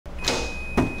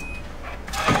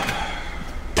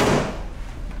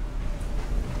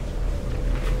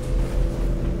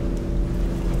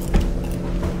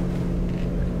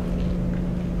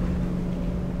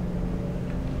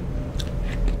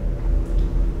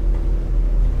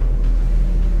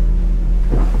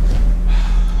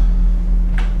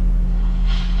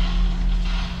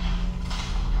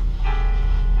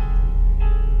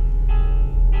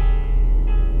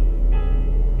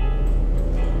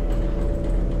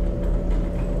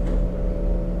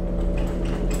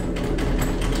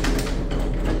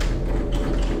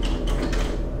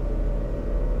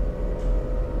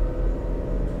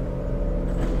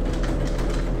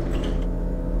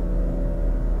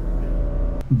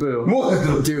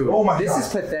Boo. Dude, oh my this God. is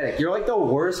pathetic. You're like the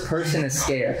worst person to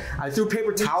scare. I threw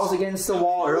paper towels against the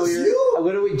wall earlier. I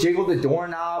literally jiggled the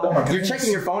doorknob. You're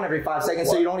checking your phone every 5 seconds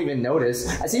so you don't even notice.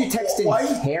 I see you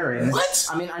texting Karen. What?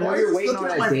 I mean, I know you're waiting on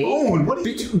a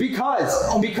date.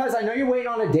 Because I know you're waiting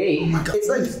on a date. It's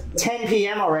like 10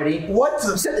 p.m. already. What?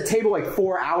 You set the table like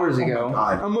 4 hours ago.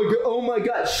 I'm like, oh my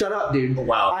God, shut up, dude.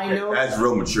 Wow. I know. That's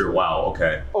real mature. Wow.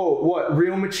 Okay. Oh, what?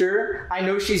 Real mature? I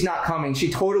know she's not coming.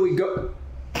 She totally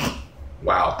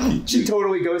Wow. She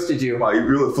totally ghosted you. Wow, you're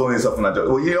really feeling yourself in that door.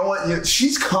 Well, you know what?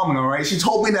 She's coming, all right? She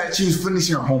told me that she was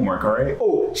finishing her homework, all right?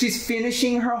 Oh, she's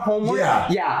finishing her homework?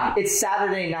 Yeah. Yeah, it's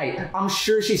Saturday night. I'm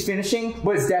sure she's finishing,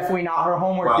 but it's definitely not her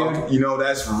homework, dude. You know,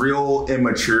 that's real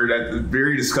immature. That's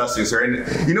very disgusting, sir.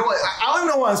 And you know what? I don't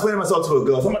know why I'm explaining myself to a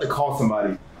ghost. I'm about to call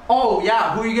somebody. Oh,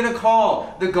 yeah. Who are you gonna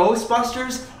call? The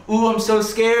Ghostbusters? Ooh, I'm so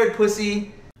scared,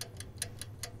 pussy.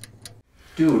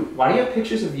 Dude, why do you have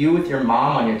pictures of you with your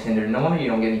mom on your Tinder? No wonder you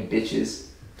don't get any bitches.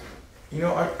 You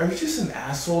know, are you just an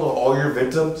asshole to all your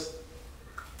victims?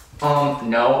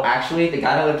 No, actually, the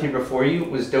guy that lived here before you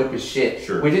was dope as shit.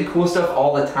 Sure. We did cool stuff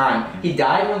all the time. He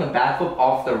died doing a backflip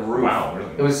off the roof. Wow,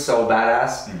 really? It was so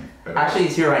badass. Actually,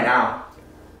 he's here right now.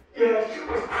 Yeah, she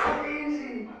was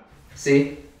crazy.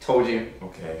 See? Told you.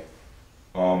 Okay.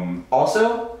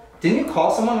 Also, didn't you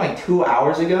call someone like 2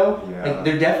 hours ago? Yeah. Like,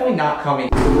 they're definitely not coming.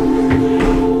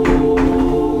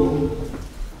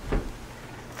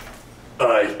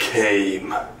 I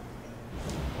came.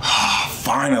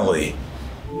 Finally.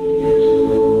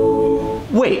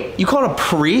 Wait, you called a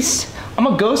priest? I'm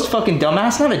a ghost fucking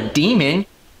dumbass, not a demon.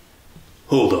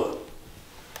 Hold on.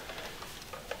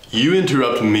 You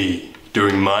interrupt me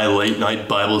during my late night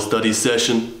Bible study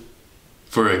session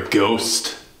for a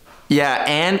ghost? Yeah,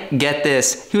 and get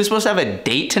this. He was supposed to have a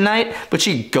date tonight, but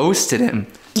she ghosted him.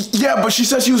 Yeah, but she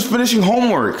said she was finishing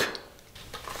homework.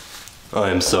 I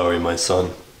am sorry, my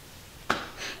son.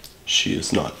 She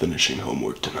is not finishing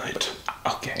homework tonight.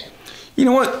 Okay. You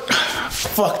know what?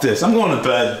 Fuck this. I'm going to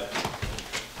bed.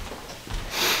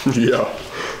 Yeah,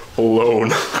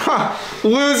 alone.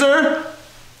 Loser!